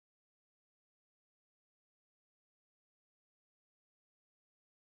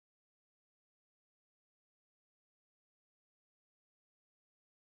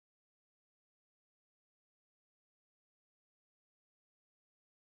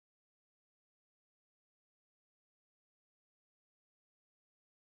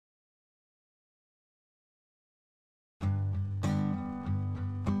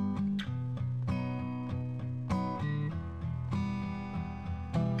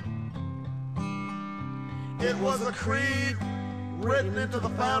It was a creed written into the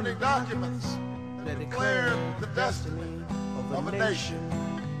founding documents that declared the destiny of a nation.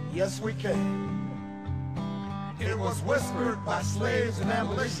 Yes, we can. It was whispered by slaves and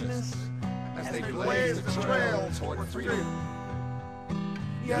abolitionists as they blazed the trail toward freedom.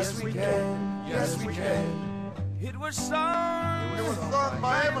 Yes, we can. Yes, we can. It was sung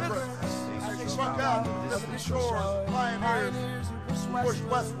by immigrants as they struck out to the distant shores, pioneers who pushed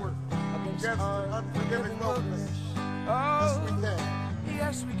westward against the unforgiving wilderness. Yes, we can.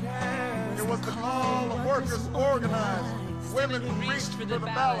 Yes, we can. It was the call of workers organized, women who reached for the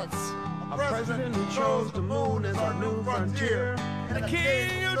ballots, a president who chose the moon as our new frontier, and a king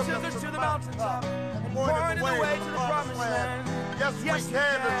who took us to the mountaintop and pointed the way to the promised land. Yes, we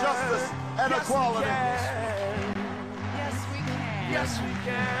can to justice and equality. Yes, we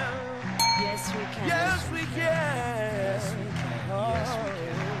can. Yes, we can. Yes, we can. Yes, we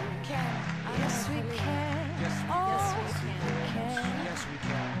can. Yes, we can. Yes, we can.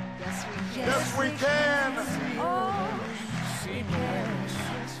 Yes, we can. Yes, we can.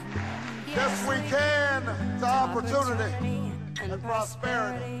 Yes, we can to opportunity and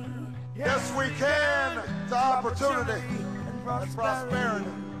prosperity. Yes, we can to opportunity and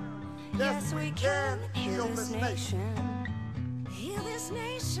prosperity. Yes, we can heal this nation. Heal this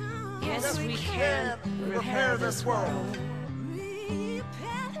nation. Yes, we can repair this world.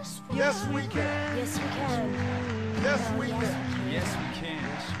 Repair this world. Yes, we can. Yes, we can. Yes, we can. Yes, we can.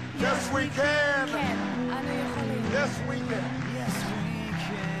 Yes, we can. אנו יכולים. Yes, we can.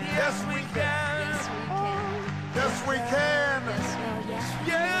 Yes, we can. Yes, we can.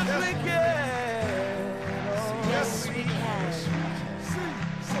 Yes, we can. Yes, we can.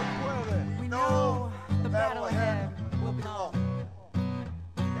 We know the battle ahead will be long.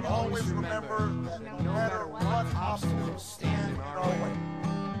 But always remember that no matter what obstacles stand in our way,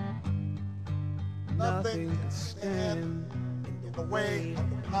 nothing can stand in the way of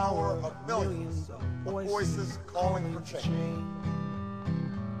the power of millions of voices calling for change.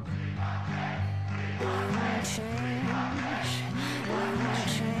 We want change. We want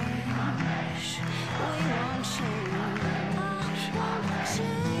change. We want change.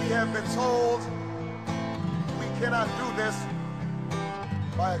 We have been told we cannot do this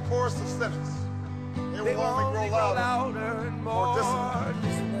by a chorus of cynics. They will only grow louder and more dissonant.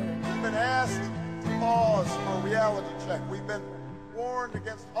 We've been asked to pause for a reality check. We've been warned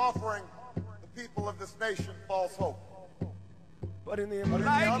against offering the people of this nation false hope. But in the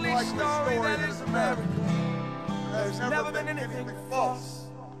unlikely story that is America, there's never been anything false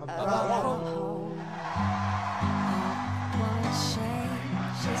about hope.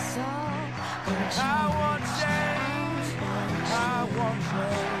 I want change. I want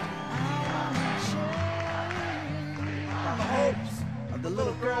change. The hopes of the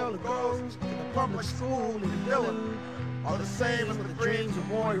little girl who goes to the public school in Dillon are the same as the dreams of a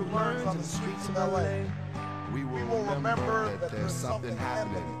boy who learns on the streets of L.A. We will remember that there's something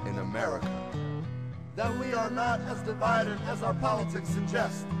happening in America. That we are not as divided as our politics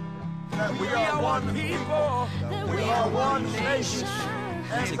suggest. That we are one people. We are one nation.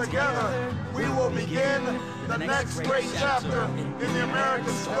 And together we will begin the next great chapter in the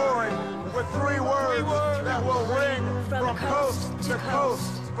American story with three words that will ring from coast to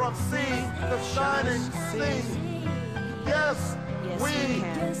coast, from sea to shining sea. Yes, we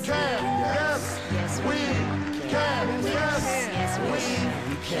can. Yes, we can. Yes, we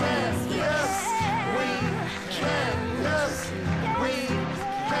can. Yes, we can. Yes.